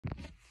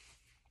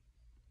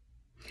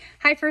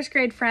Hi, first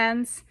grade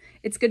friends.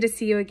 It's good to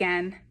see you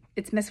again.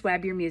 It's Miss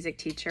Webb, your music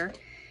teacher.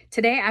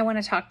 Today, I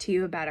want to talk to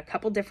you about a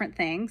couple different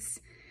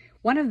things.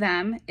 One of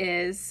them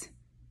is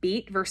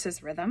beat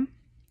versus rhythm,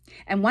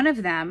 and one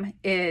of them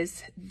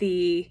is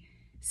the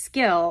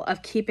skill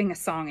of keeping a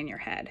song in your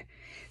head.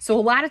 So a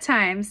lot of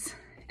times,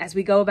 as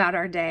we go about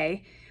our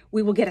day,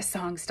 we will get a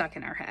song stuck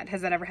in our head.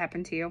 Has that ever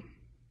happened to you?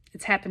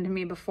 It's happened to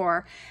me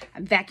before.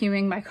 I'm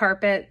vacuuming my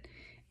carpet,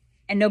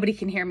 and nobody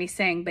can hear me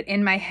sing, but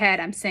in my head,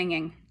 I'm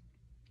singing,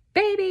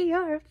 "Baby,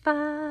 you're a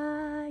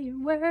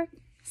firework,"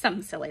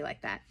 something silly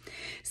like that.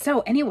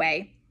 So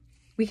anyway,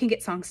 we can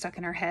get songs stuck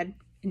in our head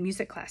in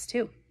music class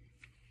too.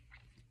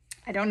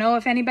 I don't know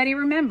if anybody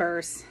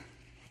remembers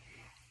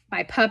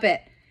my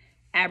puppet,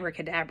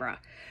 Abracadabra,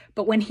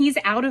 but when he's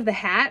out of the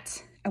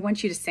hat, I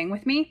want you to sing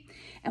with me.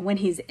 And when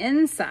he's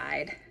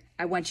inside,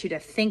 I want you to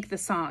think the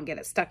song, get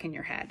it stuck in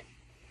your head.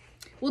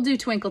 We'll do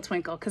Twinkle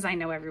Twinkle because I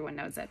know everyone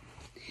knows it.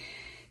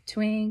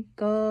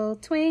 Twinkle,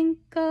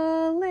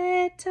 twinkle,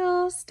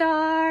 little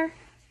star,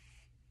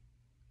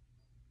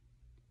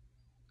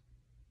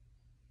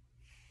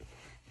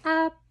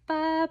 up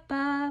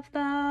above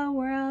the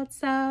world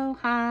so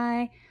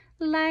high,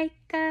 like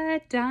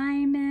a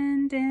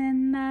diamond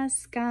in the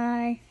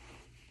sky.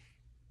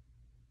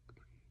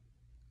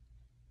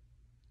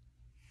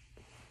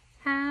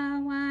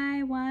 How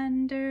I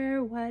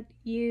wonder what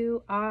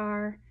you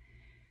are.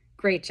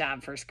 Great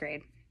job, first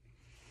grade.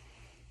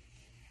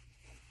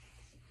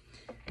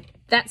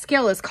 That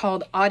skill is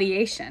called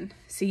audiation.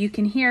 So you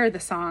can hear the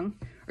song,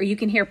 or you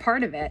can hear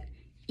part of it,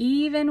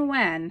 even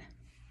when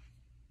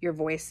your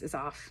voice is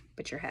off,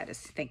 but your head is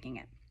thinking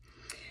it.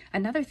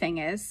 Another thing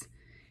is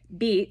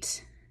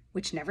beat,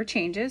 which never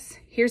changes.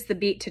 Here's the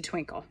beat to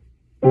Twinkle.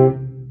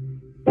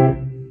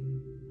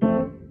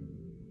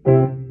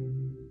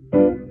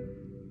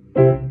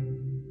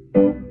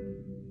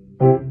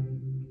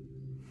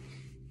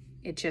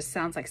 It just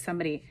sounds like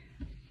somebody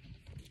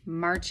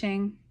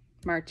marching,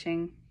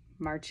 marching,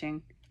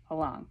 marching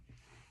along.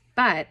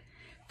 But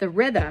the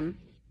rhythm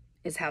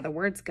is how the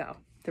words go.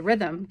 The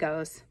rhythm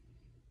goes.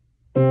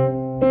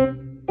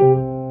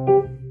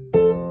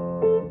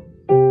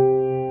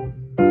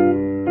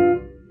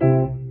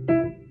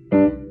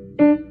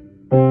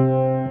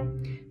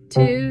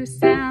 Two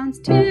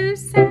sounds, two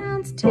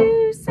sounds,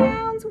 two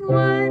sounds,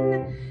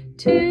 one.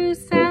 Two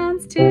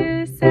sounds,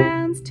 two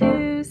sounds,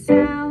 two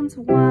sounds,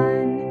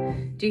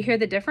 one. Do you hear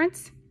the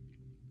difference?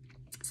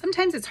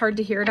 Sometimes it's hard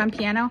to hear it on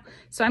piano,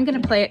 so I'm going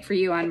to play it for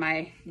you on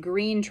my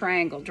green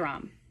triangle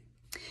drum.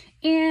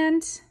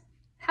 And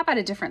how about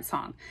a different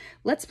song?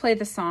 Let's play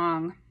the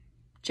song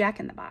Jack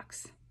in the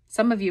Box.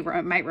 Some of you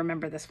might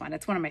remember this one.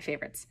 It's one of my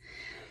favorites.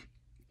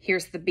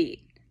 Here's the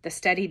beat. The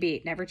steady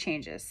beat never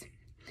changes.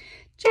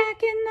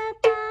 Jack in the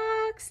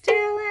box,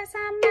 still as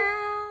a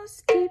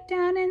mouse, deep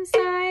down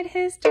inside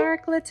his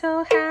dark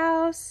little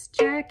house.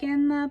 Jack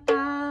in the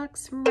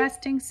box,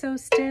 resting so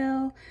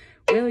still.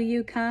 Will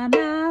you come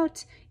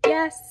out?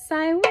 Yes,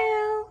 I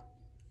will.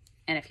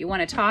 And if you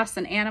want to toss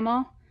an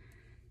animal,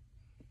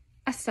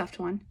 a stuffed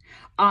one,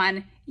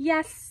 on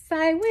yes,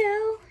 I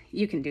will,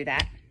 you can do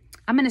that.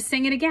 I'm going to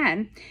sing it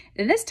again.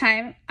 And this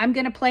time, I'm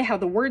going to play how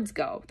the words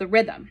go, the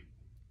rhythm.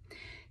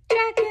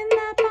 Jack in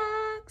the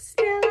box,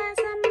 still as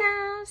a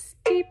mouse,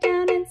 deep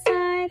down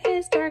inside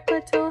his dark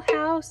little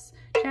house.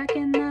 Jack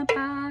in the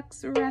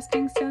box,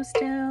 resting so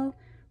still.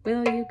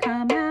 Will you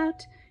come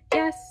out?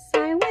 Yes,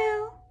 I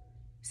will.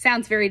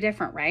 Sounds very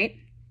different, right?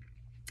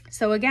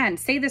 So again,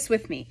 say this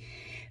with me.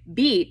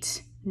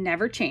 Beat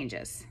never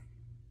changes.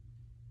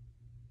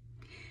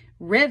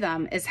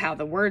 Rhythm is how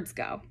the words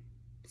go.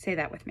 Say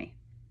that with me.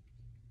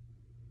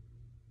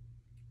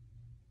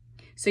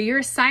 So your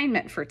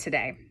assignment for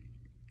today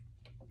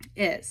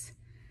is,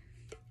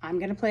 I'm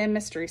going to play a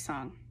mystery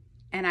song,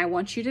 and I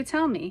want you to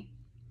tell me,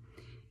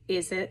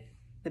 is it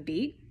the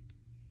beat,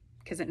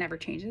 because it never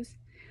changes,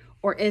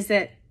 or is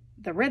it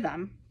the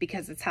rhythm,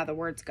 because it's how the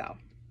words go?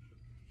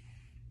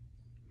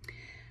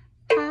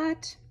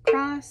 Hot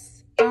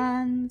cross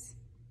buns,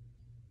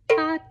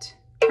 hot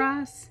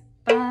cross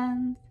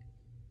buns,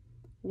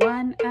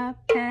 1 a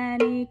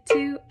penny,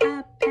 2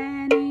 a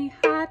penny,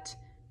 hot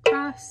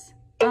cross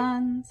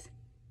buns.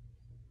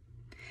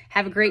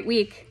 Have a great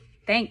week.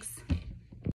 Thanks.